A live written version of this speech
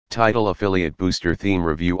Title: Affiliate Booster Theme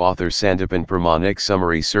Review. Author: Sandipan Pramanik.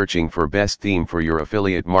 Summary: searching for best theme for your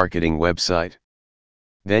affiliate marketing website.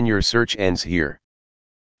 Then your search ends here.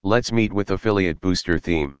 Let's meet with Affiliate Booster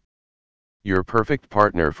Theme. Your perfect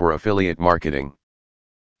partner for affiliate marketing.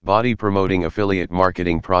 Body promoting affiliate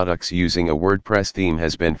marketing products using a WordPress theme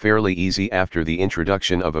has been fairly easy after the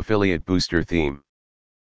introduction of Affiliate Booster Theme.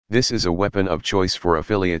 This is a weapon of choice for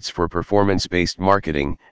affiliates for performance-based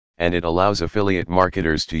marketing, and it allows affiliate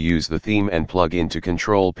marketers to use the theme and plug-in to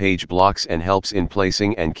control page blocks and helps in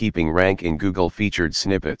placing and keeping rank in Google featured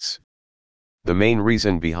snippets. The main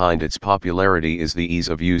reason behind its popularity is the ease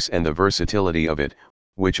of use and the versatility of it,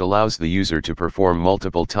 which allows the user to perform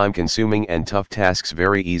multiple time-consuming and tough tasks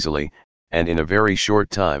very easily, and in a very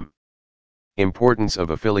short time. Importance of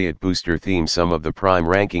Affiliate Booster Theme. Some of the prime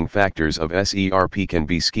ranking factors of SERP can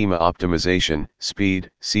be schema optimization,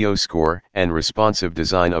 speed, SEO score, and responsive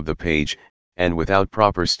design of the page, and without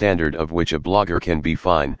proper standard of which a blogger can be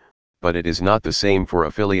fine, but it is not the same for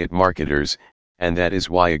affiliate marketers, and that is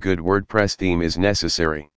why a good WordPress theme is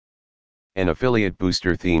necessary. An Affiliate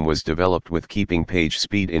Booster theme was developed with keeping page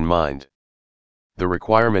speed in mind. The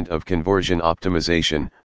requirement of conversion optimization,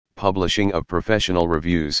 publishing of professional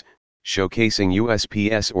reviews, showcasing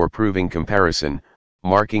USPs or proving comparison,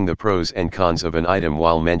 marking the pros and cons of an item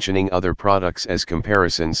while mentioning other products as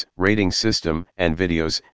comparisons, rating system and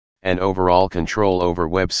videos, and overall control over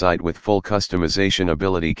website with full customization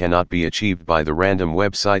ability cannot be achieved by the random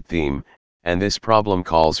website theme, and this problem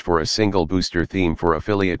calls for a single booster theme for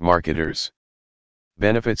affiliate marketers.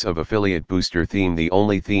 Benefits of Affiliate Booster Theme. The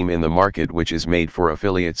only theme in the market which is made for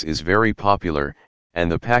affiliates is very popular,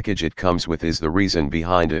 and the package it comes with is the reason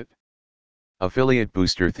behind it. Affiliate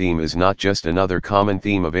Booster Theme is not just another common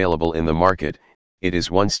theme available in the market, it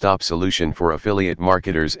is one-stop solution for affiliate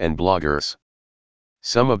marketers and bloggers.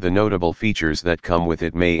 Some of the notable features that come with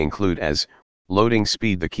it may include as loading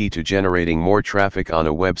speed. The key to generating more traffic on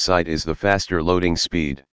a website is the faster loading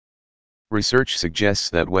speed. Research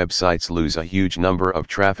suggests that websites lose a huge number of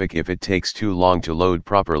traffic if it takes too long to load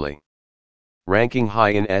properly. Ranking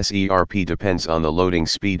high in SERP depends on the loading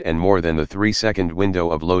speed, and more than the 3-second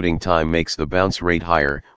window of loading time makes the bounce rate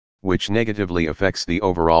higher, which negatively affects the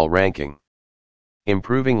overall ranking.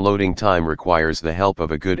 Improving loading time requires the help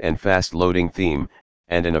of a good and fast loading theme,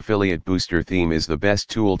 and an Affiliate Booster theme is the best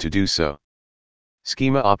tool to do so.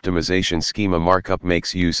 Schema optimization. Schema markup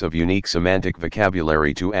makes use of unique semantic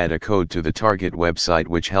vocabulary to add a code to the target website,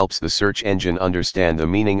 which helps the search engine understand the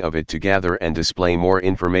meaning of it to gather and display more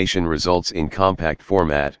information. Results in compact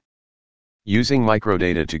format. Using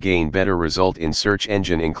microdata to gain better result in search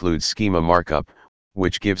engine includes schema markup,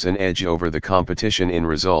 which gives an edge over the competition in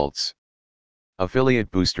results.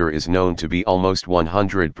 Affiliate Booster is known to be almost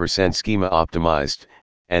 100% schema optimized,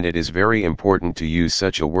 and it is very important to use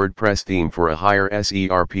such a WordPress theme for a higher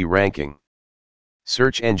SERP ranking.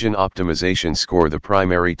 Search engine optimization score. The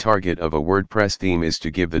primary target of a WordPress theme is to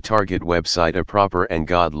give the target website a proper and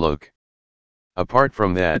good look. Apart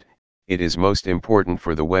from that, it is most important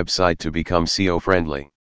for the website to become SEO friendly.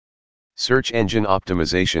 Search engine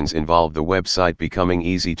optimizations involve the website becoming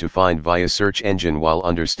easy to find via search engine while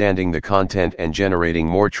understanding the content and generating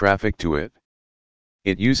more traffic to it.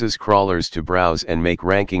 It uses crawlers to browse and make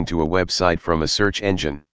ranking to a website from a search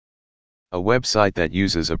engine. A website that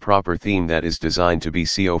uses a proper theme that is designed to be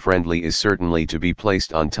SEO friendly is certainly to be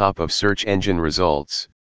placed on top of search engine results.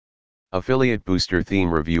 Affiliate Booster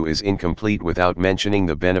Theme Review is incomplete without mentioning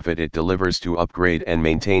the benefit it delivers to upgrade and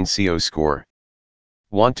maintain SEO score.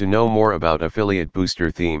 Want to know more about Affiliate Booster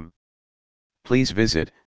Theme? Please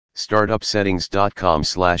visit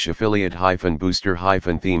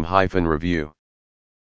startupsettings.com/affiliate-booster-theme-review.